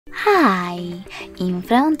Hi! In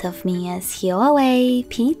front of me is HUAWEI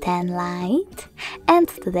P10 Lite, and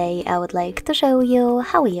today I would like to show you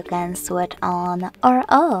how you can switch on or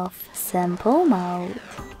off simple mode.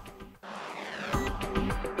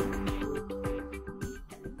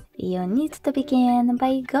 You need to begin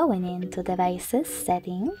by going into Devices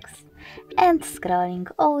Settings and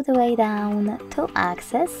scrolling all the way down to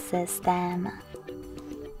Access System.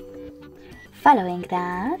 Following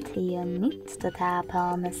that, you need to tap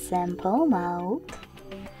on Simple Mode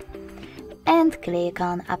and click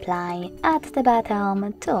on Apply at the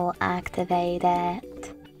bottom to activate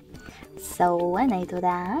it. So when I do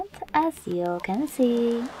that, as you can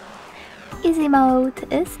see, Easy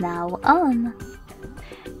Mode is now on.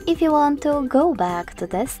 If you want to go back to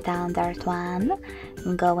the standard one,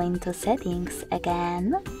 go into Settings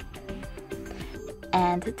again,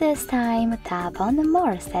 and this time tap on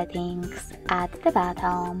More Settings at the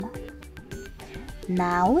bottom.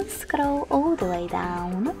 Now scroll all the way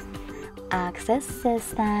down, Access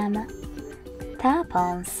System, tap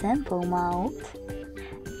on Simple Mode,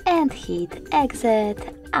 and hit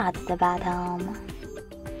Exit at the bottom.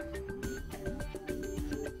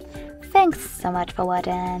 Thanks so much for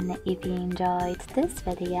watching. If you enjoyed this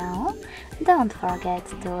video, don't forget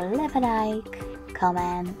to leave a like,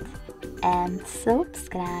 comment, and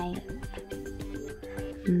subscribe.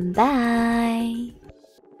 Bye!